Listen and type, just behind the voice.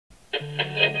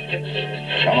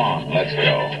Come on, let's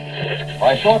go.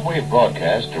 By shortwave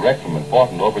broadcast direct from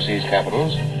important overseas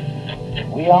capitals,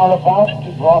 we are about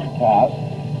to broadcast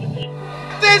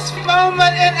this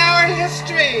moment in our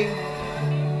history.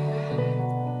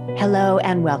 Hello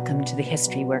and welcome to the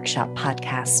History Workshop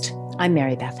podcast. I'm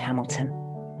Mary Beth Hamilton.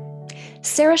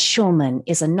 Sarah Schulman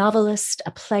is a novelist,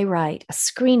 a playwright, a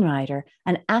screenwriter,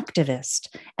 an activist,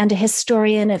 and a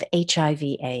historian of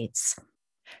HIV/AIDS.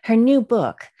 Her new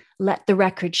book, Let the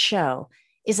Record Show,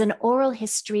 is an oral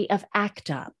history of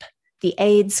ACT UP, the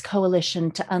AIDS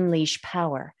Coalition to Unleash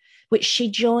Power, which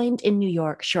she joined in New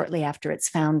York shortly after its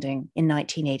founding in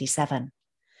 1987.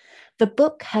 The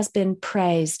book has been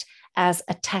praised as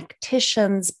a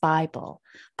tactician's Bible,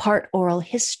 part oral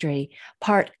history,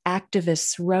 part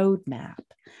activist's roadmap,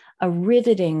 a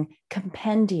riveting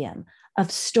compendium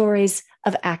of stories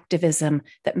of activism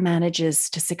that manages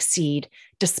to succeed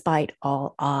despite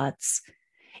all odds.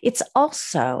 It's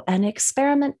also an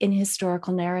experiment in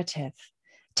historical narrative,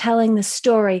 telling the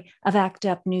story of ACT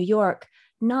UP New York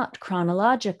not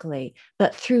chronologically,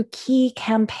 but through key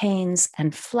campaigns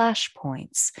and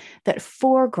flashpoints that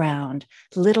foreground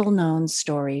little-known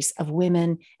stories of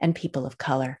women and people of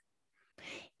color.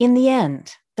 In the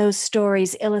end, those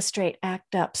stories illustrate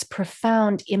ACT UP's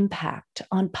profound impact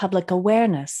on public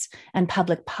awareness and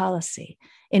public policy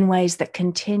in ways that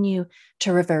continue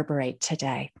to reverberate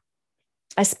today.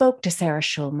 I spoke to Sarah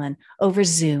Schulman over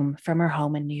Zoom from her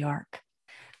home in New York.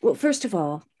 Well, first of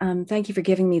all, thank you for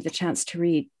giving me the chance to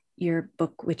read your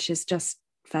book, which is just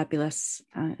fabulous.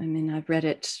 I've read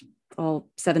it all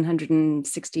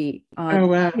 760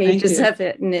 odd pages of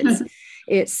it, and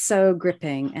it's so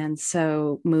gripping and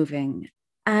so moving.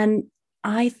 And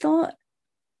I thought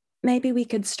maybe we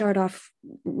could start off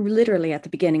literally at the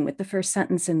beginning with the first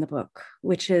sentence in the book,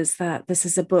 which is that this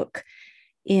is a book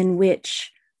in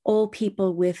which all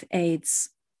people with AIDS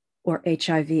or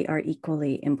HIV are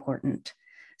equally important.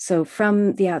 So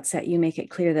from the outset, you make it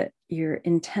clear that you're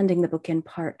intending the book in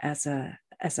part as a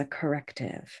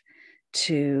corrective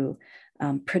to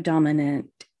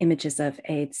predominant images of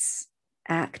AIDS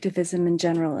activism in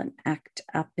general and ACT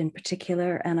UP in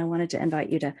particular. And I wanted to invite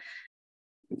you to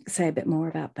say a bit more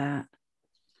about that.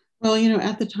 Well,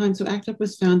 at the time, so ACT UP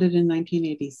was founded in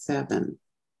 1987.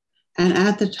 And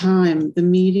at the time, the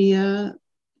media,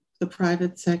 the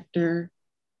private sector,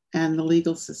 and the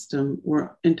legal system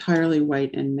were entirely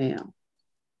white and male.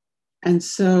 And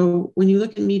so when you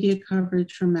look at media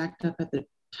coverage from ACT UP at the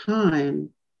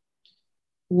time,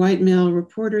 white male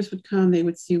reporters would come, they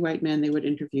would see white men, they would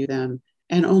interview them,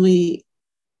 and only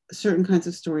certain kinds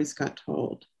of stories got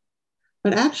told.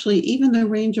 But actually, even the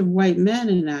range of white men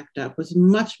in ACT UP was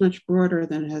much, much broader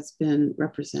than has been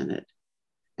represented.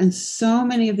 And so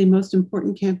many of the most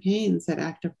important campaigns that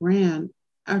ACT UP ran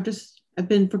have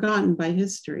been forgotten by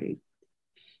history.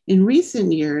 In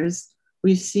recent years,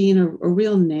 we've seen a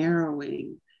real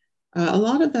narrowing. A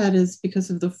lot of that is because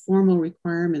of the formal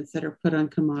requirements that are put on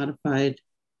commodified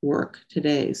work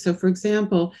today. So for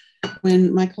example,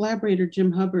 when my collaborator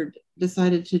Jim Hubbard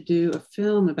decided to do a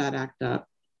film about ACT UP,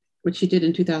 which he did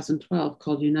in 2012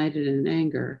 called United in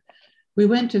Anger, we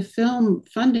went to film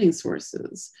funding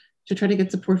sources to try to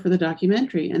get support for the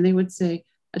documentary. And they would say,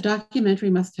 a documentary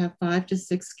must have 5 to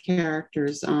 6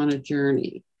 characters on a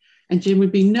journey. And Jim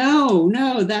would be, no,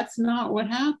 that's not what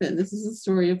happened. This is the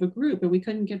story of a group, and we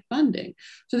couldn't get funding.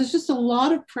 So there's just a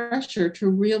lot of pressure to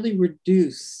really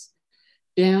reduce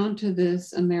down to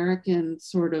this American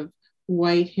sort of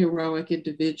white heroic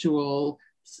individual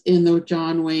in the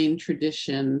John Wayne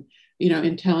tradition,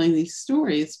 in telling these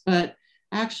stories. But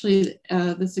actually,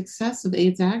 the success of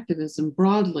AIDS activism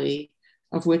broadly,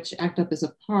 of which ACT UP is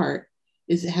a part,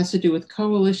 it has to do with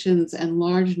coalitions and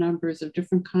large numbers of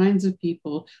different kinds of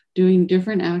people doing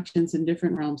different actions in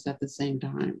different realms at the same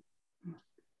time.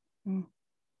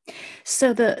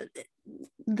 So the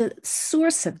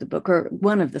source of the book, or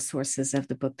one of the sources of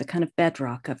the book, the kind of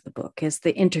bedrock of the book, is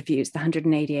the interviews, the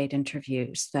 188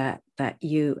 interviews that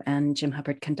you and Jim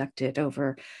Hubbard conducted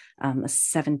over a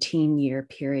 17-year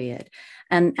period.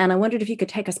 And I wondered if you could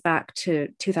take us back to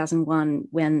 2001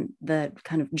 when the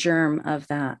kind of germ of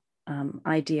that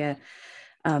idea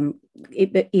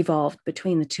it evolved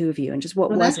between the two of you, and just what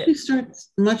was it? It actually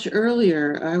starts much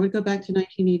earlier. I would go back to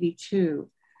 1982.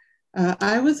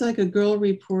 I was like a girl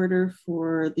reporter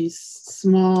for these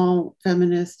small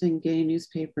feminist and gay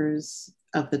newspapers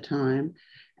of the time.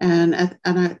 And at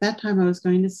that time, I was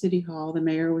going to City Hall. The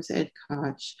mayor was Ed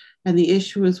Koch. And the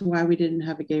issue was why we didn't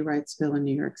have a gay rights bill in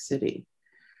New York City.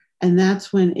 And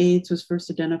that's when AIDS was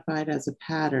first identified as a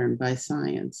pattern by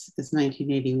science, is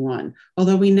 1981.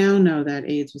 Although we now know that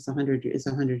AIDS is 100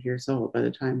 years old by the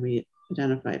time we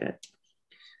identified it.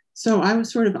 So I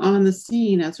was sort of on the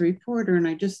scene as a reporter, and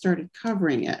I just started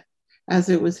covering it as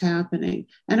it was happening.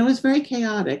 And it was very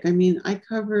chaotic. I mean, I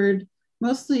covered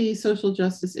mostly social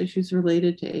justice issues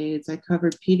related to AIDS. I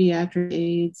covered pediatric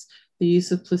AIDS, the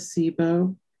use of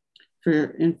placebo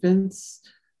for infants,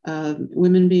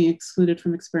 women being excluded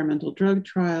from experimental drug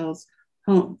trials.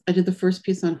 I did the first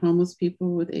piece on homeless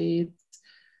people with AIDS.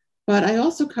 But I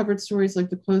also covered stories like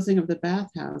the closing of the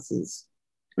bathhouses,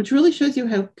 which really shows you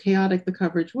how chaotic the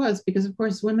coverage was, because of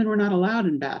course women were not allowed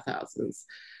in bathhouses,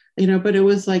 but it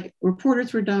was like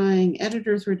reporters were dying,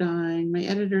 editors were dying. My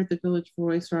editor at the Village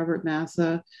Voice, Robert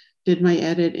Massa, did my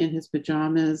edit in his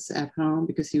pajamas at home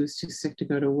because he was too sick to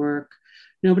go to work.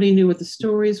 Nobody knew what the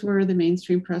stories were. The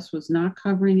mainstream press was not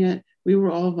covering it. We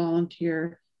were all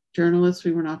volunteer journalists.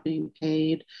 We were not being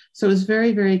paid. So it was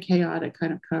very, very chaotic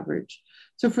kind of coverage.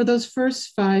 So for those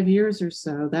first 5 years or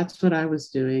so, that's what I was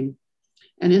doing.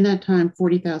 And in that time,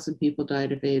 40,000 people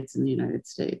died of AIDS in the United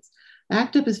States.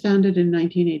 ACT UP was founded in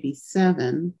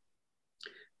 1987.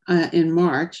 In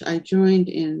March, I joined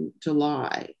in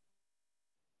July.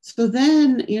 So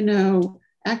then,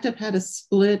 ACT UP had a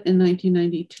split in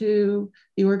 1992.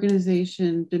 The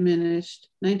organization diminished.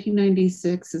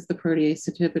 1996 is the protease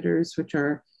inhibitors, which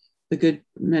are the good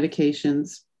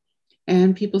medications.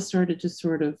 And people started to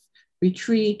sort of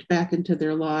retreat back into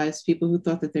their lives. People who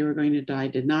thought that they were going to die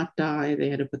did not die. They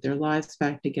had to put their lives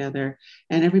back together.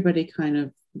 And everybody kind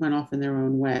of went off in their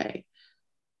own way.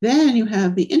 Then you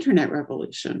have the internet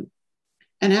revolution.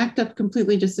 And ACT UP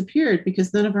completely disappeared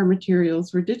because none of our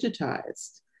materials were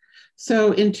digitized.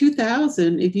 So in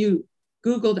 2000, if you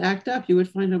Googled ACT UP, you would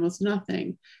find almost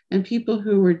nothing. And people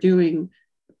who were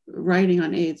writing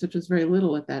on AIDS, which was very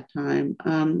little at that time,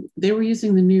 they were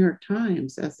using the New York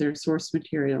Times as their source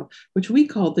material, which we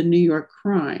called the New York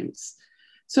Crimes.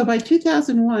 So by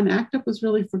 2001, ACT UP was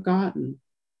really forgotten.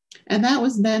 And that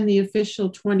was then the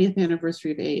official 20th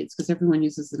anniversary of AIDS, because everyone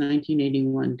uses the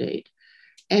 1981 date.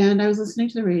 And I was listening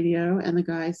to the radio, and the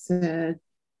guy said,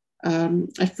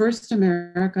 at first,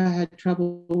 America had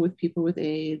trouble with people with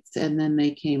AIDS, and then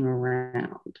they came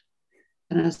around.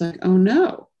 And I was like, oh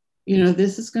no,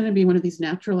 this is going to be one of these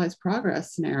naturalized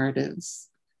progress narratives,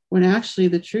 when actually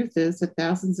the truth is that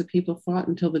thousands of people fought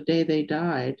until the day they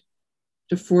died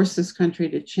to force this country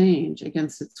to change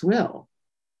against its will.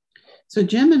 So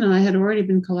Jim and I had already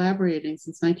been collaborating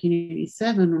since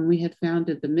 1987 when we had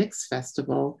founded the Mix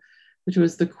Festival, which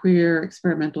was the queer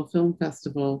experimental film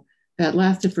festival that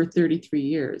lasted for 33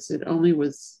 years. It only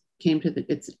came to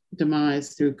its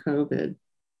demise through COVID.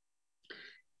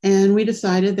 And we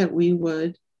decided that we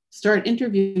would start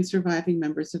interviewing surviving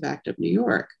members of ACT UP New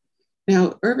York.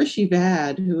 Now, Urvashi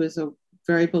Vad, who is a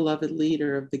very beloved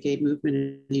leader of the gay movement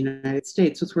in the United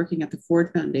States, was working at the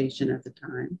Ford Foundation at the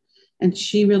time. And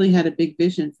she really had a big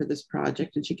vision for this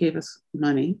project, and she gave us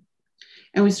money.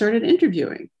 And we started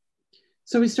interviewing.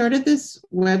 So we started this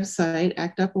website,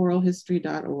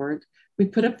 actuporalhistory.org. We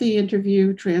put up the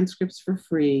interview transcripts for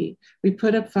free. We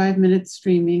put up 5-minute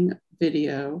streaming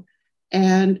video,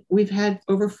 and we've had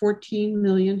over 14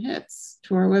 million hits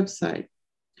to our website.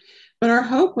 But our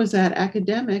hope was that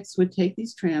academics would take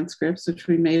these transcripts, which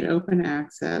we made open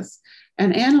access,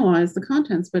 and analyze the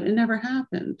contents, but it never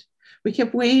happened. We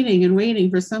kept waiting and waiting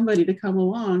for somebody to come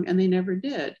along, and they never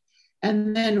did.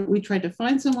 And then we tried to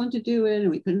find someone to do it,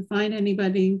 and we couldn't find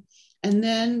anybody. And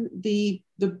then the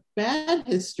bad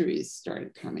histories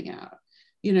started coming out,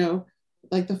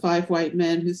 like the 5 white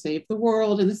men who saved the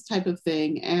world and this type of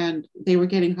thing. And they were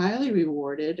getting highly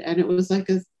rewarded. And it was like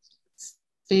a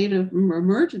state of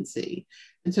emergency.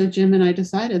 And so Jim and I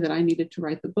decided that I needed to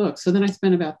write the book. So then I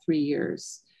spent about 3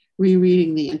 years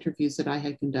rereading the interviews that I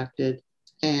had conducted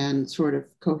and sort of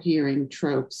cohering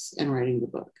tropes and writing the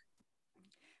book.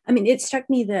 I mean, it struck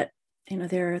me that,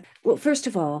 first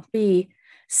of all, the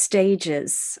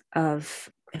stages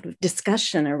of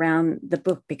discussion around the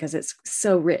book, because it's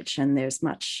so rich and there's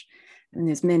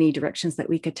many directions that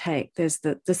we could take. There's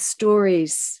the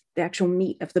stories, the actual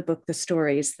meat of the book, the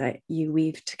stories that you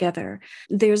weave together.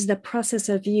 There's the process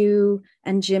of you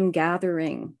and Jim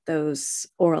gathering those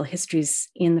oral histories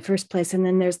in the first place. And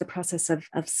then there's the process of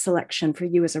selection for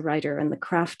you as a writer and the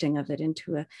crafting of it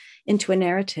into a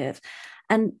narrative.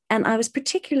 And I was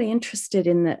particularly interested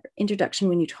in the introduction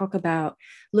when you talk about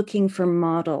looking for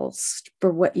models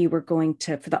for what you were going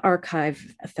to, for the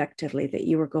archive effectively that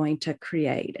you were going to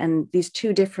create. And these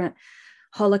 2 different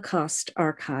Holocaust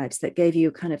archives that gave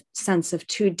you kind of sense of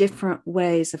 2 different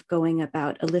ways of going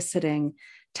about eliciting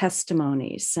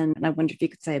testimonies. And I wonder if you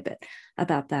could say a bit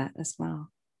about that as well.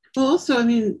 Well, also, I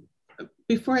mean,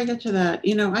 before I get to that,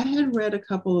 you know, I had read a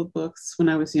couple of books when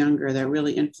I was younger that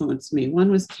really influenced me. One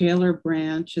was Taylor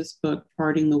Branch's book,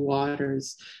 Parting the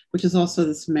Waters, which is also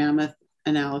this mammoth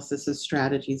analysis of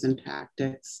strategies and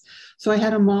tactics. So I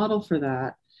had a model for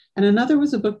that. And another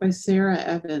was a book by Sarah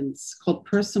Evans called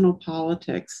Personal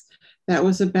Politics that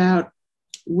was about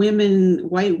women,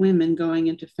 white women going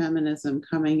into feminism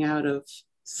coming out of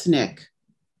SNCC,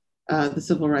 the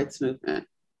civil rights movement.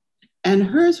 And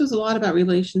hers was a lot about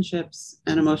relationships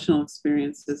and emotional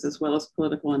experiences, as well as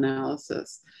political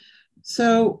analysis.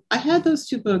 So I had those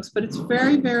two books, but it's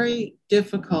very, very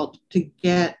difficult to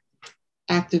get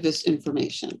activist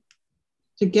information.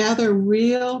 To gather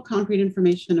real concrete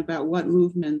information about what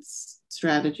movements'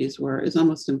 strategies were is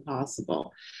almost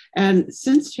impossible. And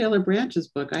since Taylor Branch's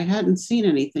book, I hadn't seen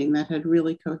anything that had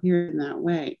really cohered in that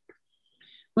way.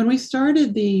 When we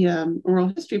started the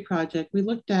Oral History Project, we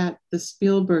looked at the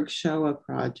Spielberg Shoah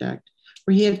project,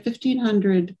 where he had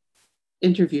 1,500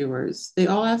 interviewers. They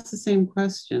all asked the same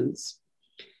questions.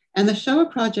 And the Shoah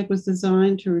project was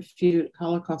designed to refute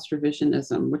Holocaust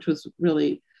revisionism, which was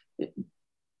really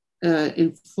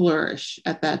in flourish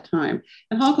at that time.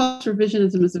 And Holocaust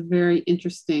revisionism is a very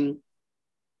interesting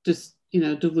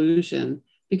delusion,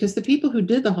 because the people who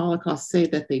did the Holocaust say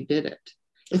that they did it.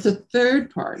 It's a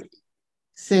third party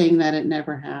saying that it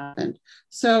never happened.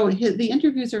 So the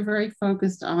interviews are very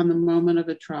focused on the moment of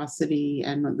atrocity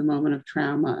and the moment of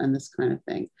trauma and this kind of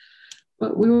thing.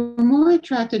 But we were more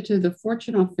attracted to the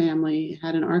Fortunow family,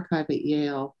 had an archive at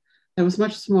Yale that was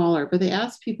much smaller, but they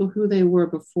asked people who they were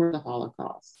before the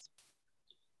Holocaust.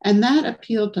 And that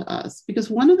appealed to us, because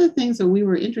one of the things that we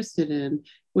were interested in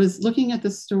was looking at the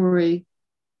story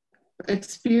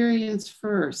experience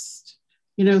first,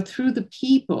 through the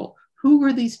people. Who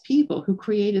were these people who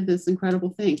created this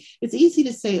incredible thing? It's easy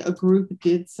to say a group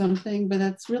did something, but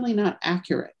that's really not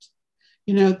accurate.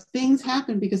 Things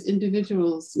happen because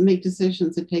individuals make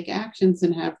decisions and take actions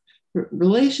and have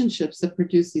relationships that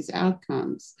produce these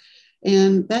outcomes.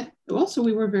 And that also,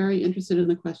 we were very interested in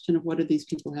the question of what do these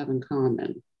people have in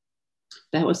common?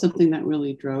 That was something that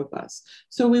really drove us.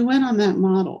 So we went on that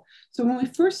model. So when we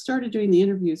first started doing the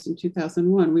interviews in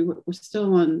 2001, we were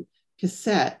still on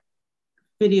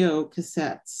video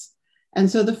cassettes.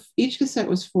 And so each cassette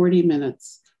was 40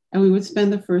 minutes. And we would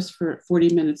spend the first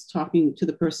 40 minutes talking to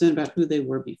the person about who they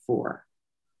were before.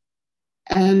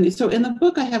 And so in the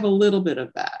book, I have a little bit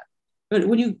of that. But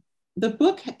the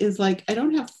book is like, I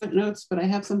don't have footnotes, but I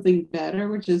have something better,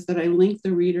 which is that I link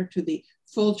the reader to the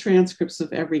full transcripts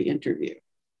of every interview.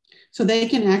 So they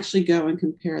can actually go and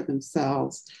compare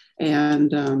themselves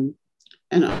and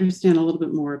understand a little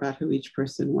bit more about who each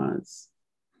person was.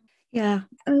 Yeah.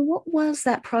 I mean, what was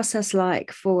that process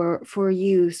like for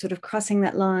you, sort of crossing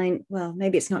that line? Well,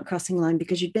 maybe it's not crossing line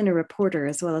because you'd been a reporter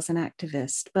as well as an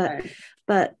activist,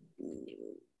 but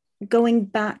going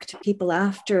back to people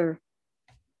after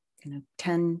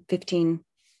 10, 15,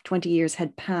 20 years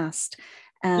had passed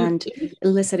and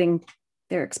eliciting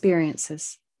their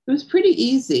experiences. It was pretty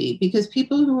easy because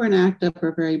people who were in ACT UP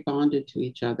are very bonded to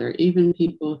each other, even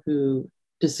people who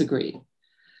disagree.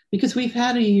 Because we've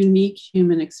had a unique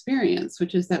human experience,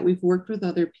 which is that we've worked with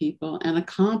other people and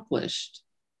accomplished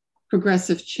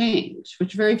progressive change,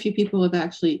 which very few people have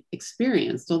actually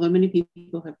experienced, although many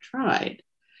people have tried.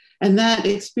 And that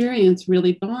experience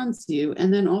really bonds you.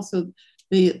 And then also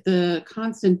the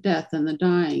constant death and the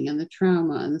dying and the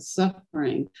trauma and the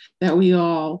suffering that we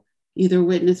all either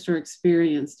witnessed or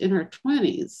experienced in our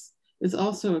 20s is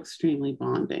also extremely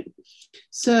bonding.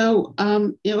 So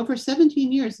over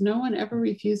 17 years, no one ever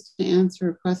refused to answer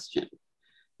a question.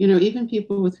 Even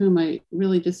people with whom I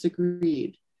really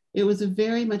disagreed. It was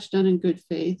very much done in good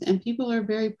faith, and people are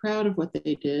very proud of what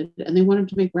they did, and they wanted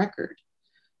to make record.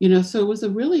 So it was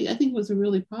I think it was a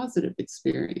really positive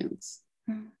experience.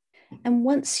 And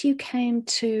once you came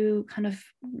to kind of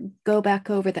go back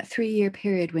over that 3-year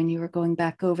period when you were going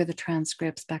back over the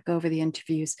transcripts, back over the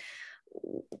interviews,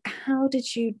 how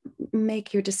did you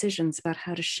make your decisions about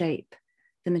how to shape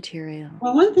the material?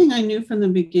 Well, one thing I knew from the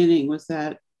beginning was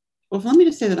that, let me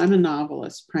just say that I'm a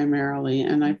novelist primarily,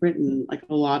 and I've written like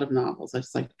a lot of novels.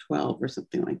 It's like 12 or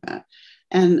something like that.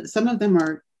 And some of them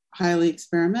are highly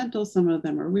experimental. Some of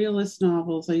them are realist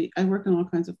novels. I work in all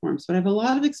kinds of forms, but I have a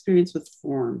lot of experience with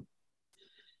form.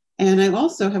 And I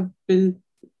also have been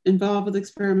involved with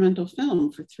experimental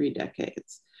film for 3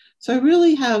 decades. So I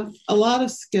really have a lot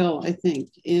of skill, I think,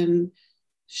 in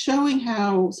showing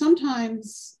how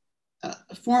sometimes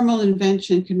formal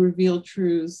invention can reveal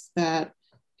truths that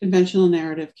conventional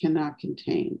narrative cannot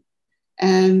contain.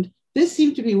 And This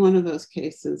seemed to be one of those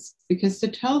cases because to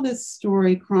tell this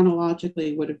story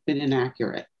chronologically would have been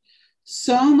inaccurate.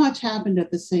 So much happened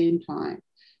at the same time.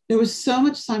 There was so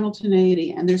much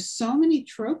simultaneity, and there's so many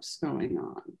tropes going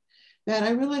on that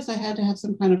I realized I had to have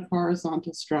some kind of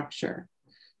horizontal structure.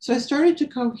 So I started to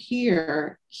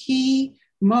cohere key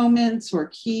moments or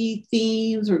key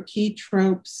themes or key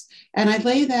tropes, and I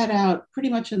lay that out pretty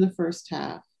much in the first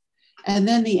half. And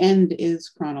then the end is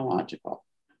chronological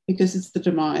because it's the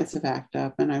demise of ACT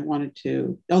UP. And I wanted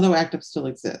to, although ACT UP still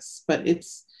exists, but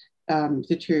it's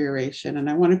deterioration. And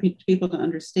I wanted people to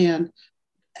understand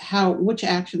which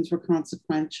actions were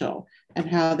consequential and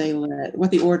how they led,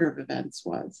 what the order of events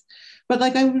was. But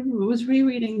like I was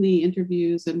rereading the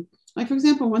interviews, and like, for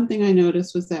example, one thing I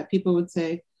noticed was that people would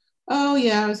say, oh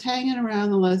yeah, I was hanging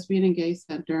around the Lesbian and Gay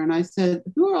Center. And I said,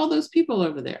 who are all those people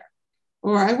over there?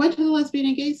 Or I went to the Lesbian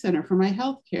and Gay Center for my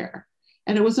health care.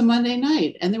 And it was a Monday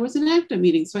night and there was an ACT UP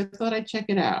meeting. So I thought I'd check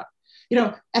it out.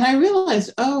 And I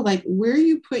realized, like where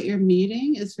you put your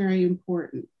meeting is very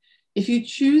important. If you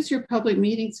choose your public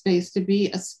meeting space to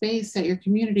be a space that your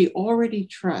community already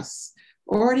trusts,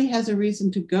 already has a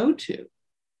reason to go to,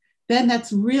 then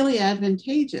that's really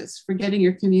advantageous for getting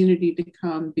your community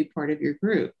to be part of your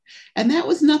group. And that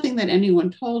was nothing that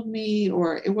anyone told me,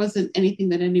 or it wasn't anything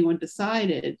that anyone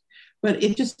decided, but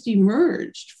it just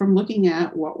emerged from looking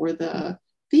at what were the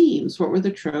themes, what were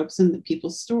the tropes and the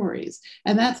people's stories.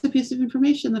 And that's the piece of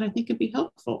information that I think could be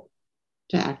helpful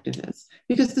to activists,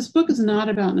 because this book is not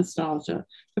about nostalgia.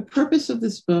 The purpose of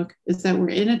this book is that we're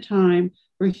in a time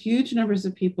where huge numbers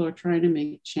of people are trying to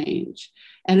make change.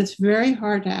 And it's very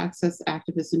hard to access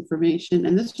activist information.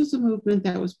 And this was a movement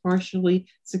that was partially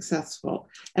successful.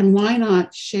 And why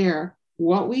not share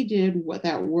what we did, what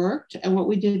that worked, and what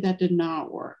we did that did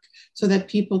not work, so that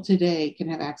people today can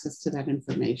have access to that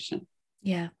information.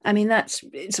 Yeah, I mean,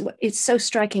 it's so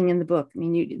striking in the book. I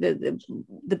mean,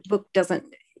 the book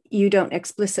you don't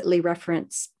explicitly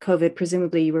reference COVID.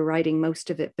 Presumably you were writing most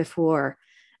of it before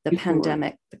the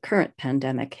current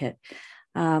pandemic hit.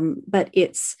 But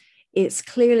it's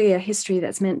clearly a history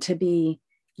that's meant to be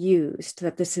used,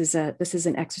 that this is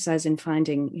an exercise in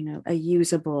finding, a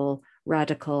usable,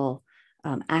 radical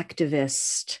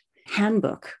activist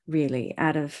handbook, really,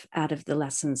 out of the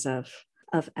lessons of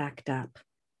ACT UP.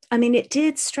 I mean, it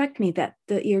did strike me that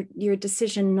your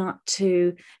decision not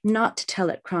to tell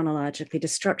it chronologically, to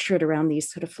structure it around these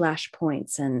sort of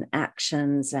flashpoints and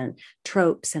actions and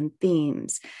tropes and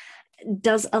themes,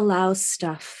 does allow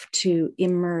stuff to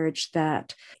emerge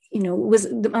that, was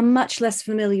a much less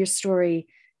familiar story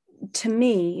to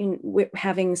me,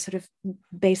 having sort of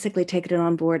basically taken it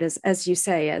on board as you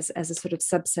say, as a sort of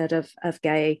subset of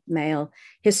gay male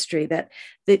history, that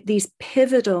these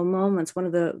pivotal moments, one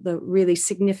of the really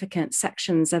significant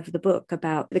sections of the book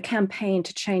about the campaign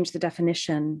to change the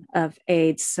definition of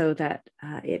AIDS so that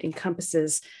it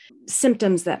encompasses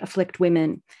symptoms that afflict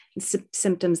women,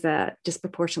 symptoms that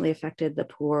disproportionately affected the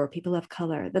poor, people of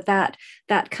color,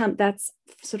 that's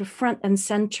sort of front and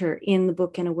center in the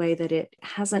book in a way that it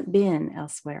hasn't been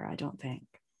elsewhere, I don't think.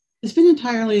 It's been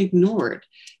entirely ignored.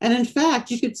 And in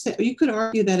fact, you could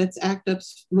argue that it's ACT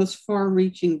UP's most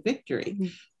far-reaching victory. Mm-hmm.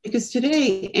 Because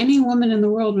today, any woman in the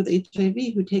world with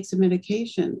HIV who takes a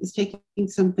medication is taking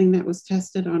something that was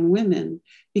tested on women,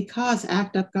 because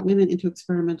ACT UP got women into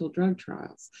experimental drug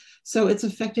trials. So it's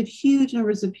affected huge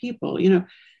numbers of people,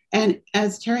 And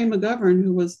as Terry McGovern,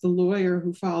 who was the lawyer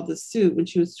who filed the suit when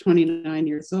she was 29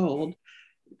 years old,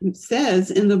 says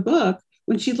in the book,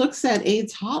 when she looks at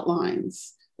AIDS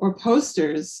hotlines or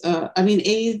posters,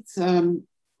 AIDS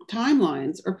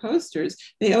timelines or posters,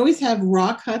 they always have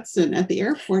Rock Hudson at the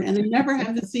airport, and they never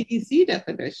have the CDC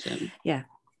definition. Yeah.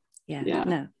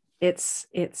 No, it's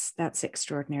that's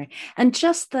extraordinary. And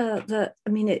just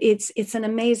it's an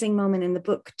amazing moment in the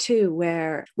book too,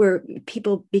 where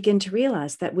people begin to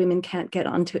realize that women can't get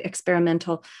onto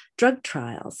experimental drug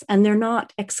trials, and they're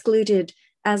not excluded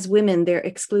as women, they're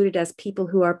excluded as people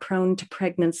who are prone to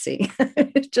pregnancy.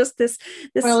 Just this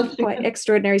quite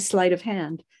extraordinary sleight of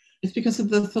hand. It's because of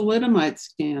the thalidomide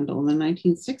scandal in the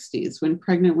 1960s, when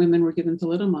pregnant women were given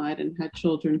thalidomide and had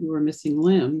children who were missing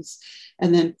limbs.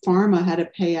 And then pharma had to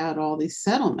pay out all these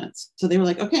settlements. So they were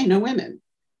like, okay, no women.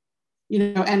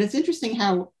 And it's interesting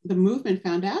how the movement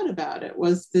found out about it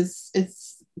was this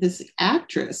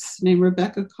actress named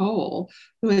Rebecca Cole,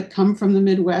 who had come from the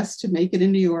Midwest to make it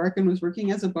in New York and was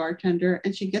working as a bartender.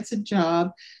 And she gets a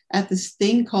job at this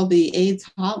thing called the AIDS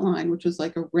hotline, which was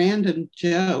like a random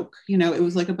joke. It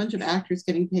was like a bunch of actors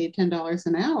getting paid $10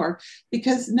 an hour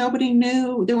because nobody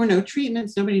knew, there were no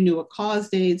treatments. Nobody knew what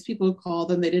caused AIDS. People would call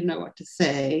them, they didn't know what to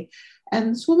say.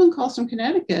 And this woman calls from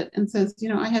Connecticut and says,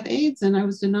 I have AIDS and I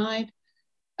was denied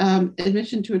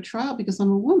admission to a trial because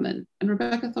I'm a woman. And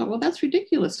Rebecca thought, well, that's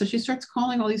ridiculous. So she starts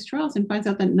calling all these trials and finds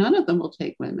out that none of them will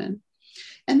take women.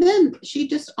 And then she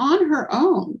just on her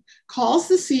own calls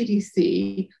the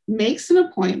CDC, makes an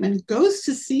appointment, goes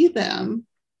to see them.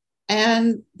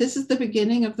 And this is the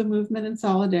beginning of the movement in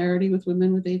solidarity with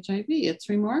women with HIV. It's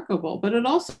remarkable, but it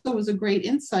also was a great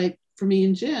insight for me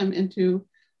and Jim into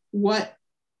what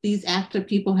these ACT UP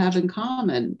people have in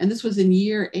common. And this was in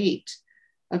year 8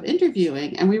 of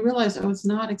interviewing. And we realized, it's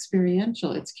not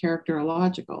experiential, it's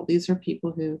characterological. These are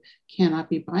people who cannot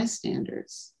be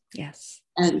bystanders. Yes.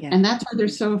 And that's why they're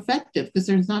so effective, because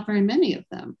there's not very many of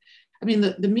them. I mean,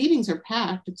 the meetings are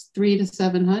packed. It's 300 to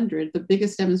 700. The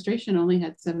biggest demonstration only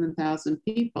had 7,000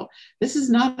 people. This is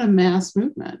not a mass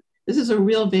movement. This is a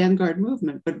real vanguard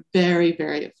movement, but very,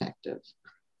 very effective.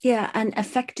 Yeah, and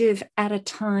effective at a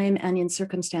time and in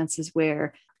circumstances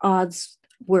where odds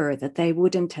were that they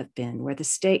wouldn't have been, where the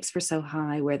stakes were so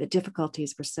high, where the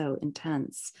difficulties were so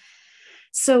intense.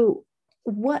 So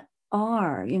what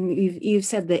are, you've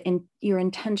said that your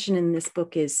intention in this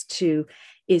book is to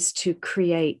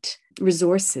create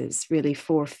resources really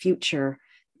for future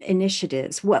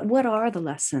initiatives. What are the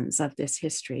lessons of this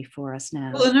history for us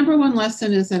now? Well, the number one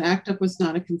lesson is that ACT UP was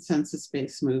not a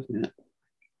consensus-based movement.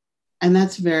 And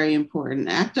that's very important.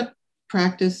 ACT UP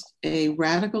practiced a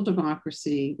radical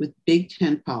democracy with Big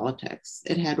Tent politics.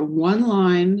 It had a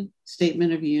one-line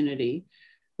statement of unity,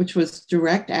 which was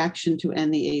direct action to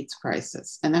end the AIDS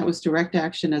crisis. And that was direct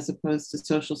action as opposed to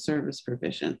social service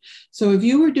provision. So if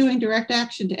you were doing direct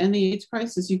action to end the AIDS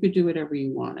crisis, you could do whatever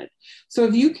you wanted. So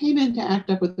if you came in to ACT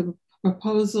UP with the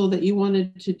proposal that you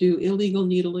wanted to do illegal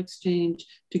needle exchange,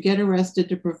 to get arrested,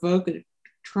 to provoke a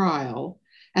trial,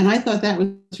 and I thought that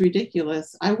was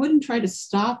ridiculous, I wouldn't try to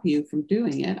stop you from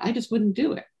doing it. I just wouldn't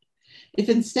do it. If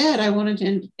instead I wanted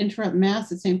to interrupt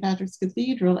Mass at St. Patrick's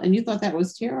Cathedral and you thought that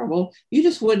was terrible, you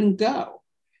just wouldn't go.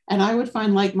 And I would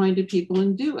find like-minded people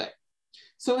and do it.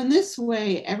 So in this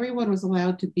way, everyone was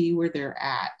allowed to be where they're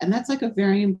at. And that's like a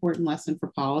very important lesson for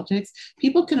politics.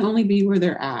 People can only be where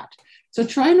they're at. So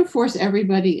trying to force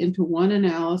everybody into one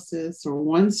analysis or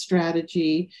one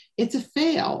strategy, it's a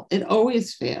fail. It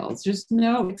always fails. There's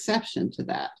no exception to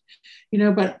that.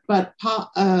 But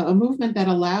a movement that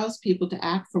allows people to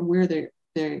act from where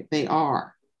they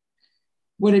are,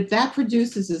 what that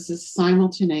produces is this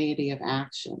simultaneity of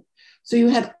action. So you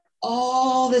had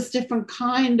all this different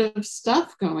kind of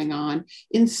stuff going on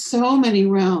in so many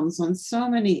realms, on so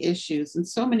many issues, in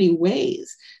so many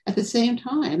ways at the same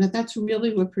time, that's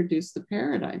really what produced the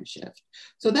paradigm shift.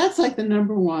 So that's like the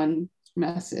number one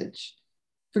message.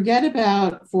 Forget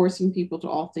about forcing people to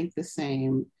all think the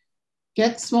same.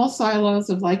 Get small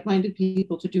silos of like-minded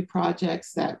people to do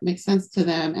projects that make sense to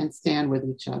them and stand with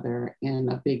each other in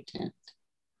a big tent.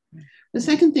 The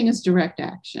second thing is direct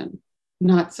action,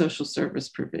 not social service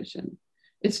provision.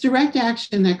 It's direct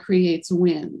action that creates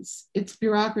wins. It's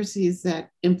bureaucracies that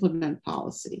implement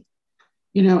policy.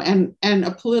 And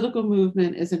a political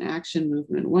movement is an action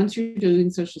movement. Once you're doing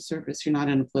social service, you're not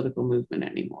in a political movement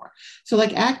anymore. So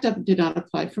like ACT UP did not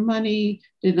apply for money,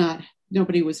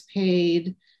 nobody was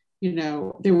paid.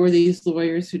 There were these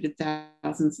lawyers who did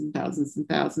thousands and thousands and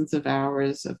thousands of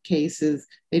hours of cases.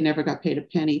 They never got paid a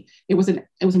penny. It was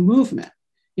a movement.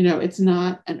 It's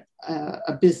not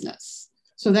a business.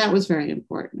 So that was very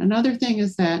important. Another thing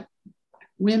is that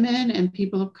women and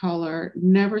people of color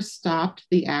never stopped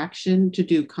the action to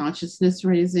do consciousness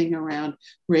raising around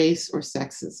race or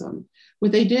sexism.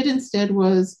 What they did instead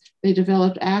was they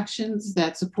developed actions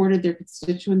that supported their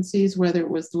constituencies, whether it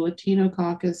was the Latino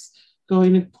caucus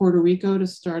going to Puerto Rico to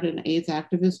start an AIDS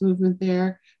activist movement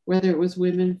there, whether it was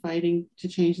women fighting to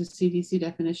change the CDC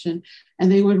definition,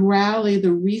 and they would rally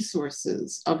the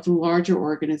resources of the larger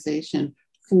organization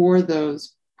for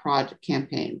those project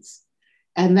campaigns.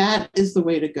 And that is the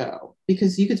way to go,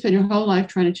 because you could spend your whole life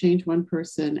trying to change one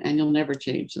person and you'll never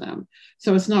change them.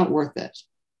 So it's not worth it.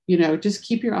 Just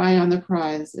keep your eye on the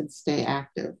prize and stay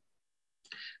active.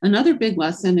 Another big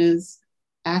lesson is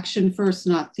action first,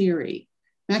 not theory.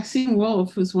 Maxine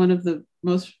Wolf, who's one of the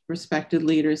most respected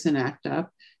leaders in ACT UP,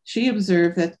 she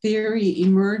observed that theory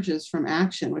emerges from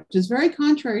action, which is very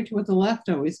contrary to what the left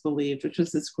always believed, which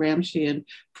was this Gramscian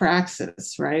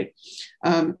praxis, right?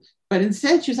 But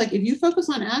instead, she was like, if you focus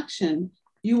on action,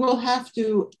 you will have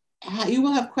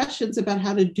questions about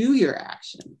how to do your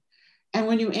action. And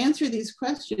when you answer these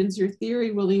questions, your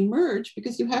theory will emerge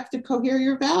because you have to cohere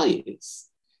your values.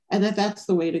 and that's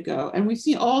the way to go. And we've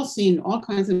seen all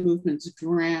kinds of movements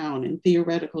drown in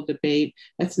theoretical debate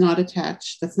that's not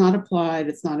applied,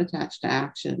 it's not attached to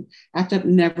action. ACT UP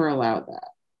never allowed that.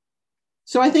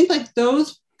 So I think like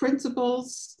those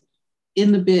principles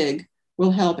in the big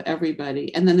will help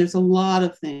everybody. And then there's a lot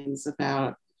of things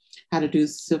about how to do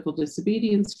civil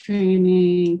disobedience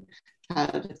training, how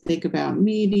to think about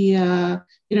media.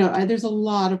 There's a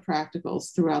lot of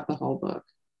practicals throughout the whole book.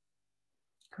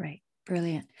 Great.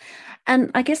 Brilliant. And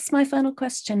I guess my final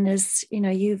question is,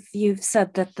 you've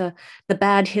said that the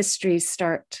bad histories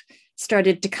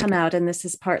started to come out, and this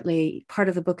is partly part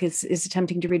of the book is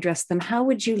attempting to redress them. How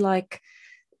would you like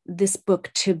this book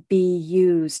to be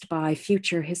used by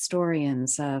future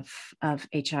historians of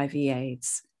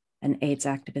HIV/AIDS and AIDS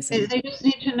activism? They just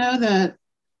need to know that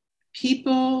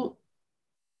people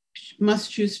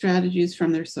must choose strategies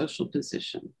from their social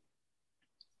position.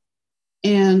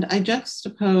 And I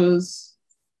juxtapose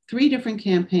 3 different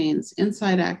campaigns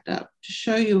inside ACT UP to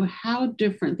show you how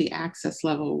different the access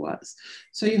level was.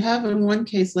 So you have in one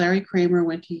case, Larry Kramer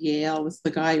went to Yale, was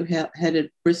the guy who headed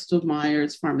Bristol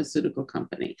Myers Pharmaceutical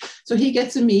Company. So he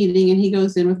gets a meeting and he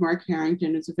goes in with Mark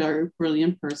Harrington, who's a very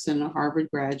brilliant person, a Harvard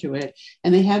graduate,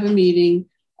 and they have a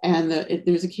meeting and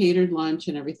there's a catered lunch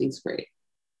and everything's great.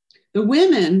 The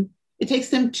women, it takes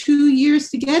them 2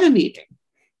 years to get a meeting.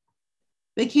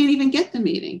 They can't even get the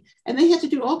meeting. And they had to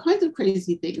do all kinds of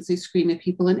crazy things. They scream at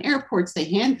people in airports. They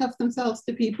handcuff themselves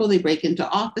to people. They break into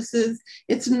offices.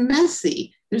 It's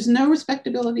messy. There's no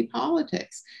respectability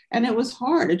politics. And it was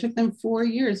hard. It took them 4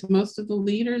 years. Most of the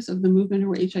leaders of the movement who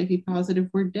were HIV positive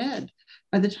were dead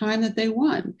by the time that they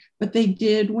won. But they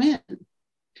did win.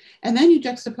 And then you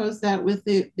juxtapose that with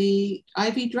the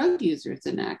IV drug users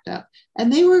in ACT UP. And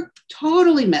they were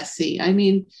totally messy. I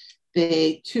mean,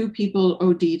 2 people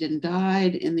OD'd and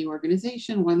died in the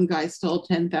organization. One guy stole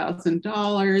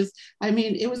 $10,000. I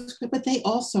mean, but they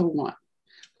also won.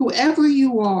 Whoever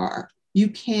you are, you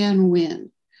can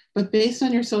win. But based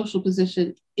on your social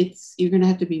position, you're going to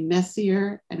have to be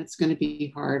messier and it's going to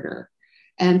be harder.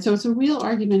 And so it's a real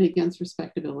argument against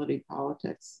respectability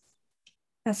politics.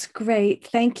 That's great.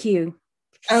 Thank you.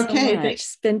 Okay. So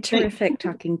it's been terrific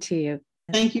talking to you.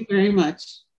 Thank you very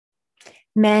much.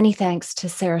 Many thanks to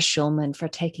Sarah Schulman for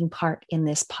taking part in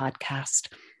this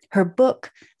podcast. Her book,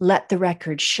 Let the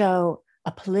Record Show,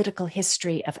 A Political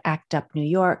History of ACT UP New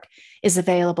York, is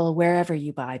available wherever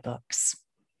you buy books.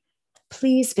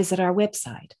 Please visit our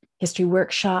website,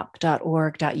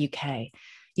 historyworkshop.org.uk.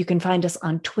 You can find us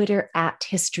on Twitter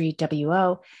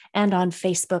 @HistoryWO and on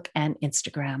Facebook and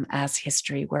Instagram as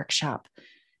History Workshop.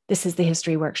 This is the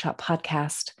History Workshop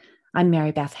podcast. I'm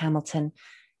Mary Beth Hamilton.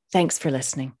 Thanks for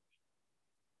listening.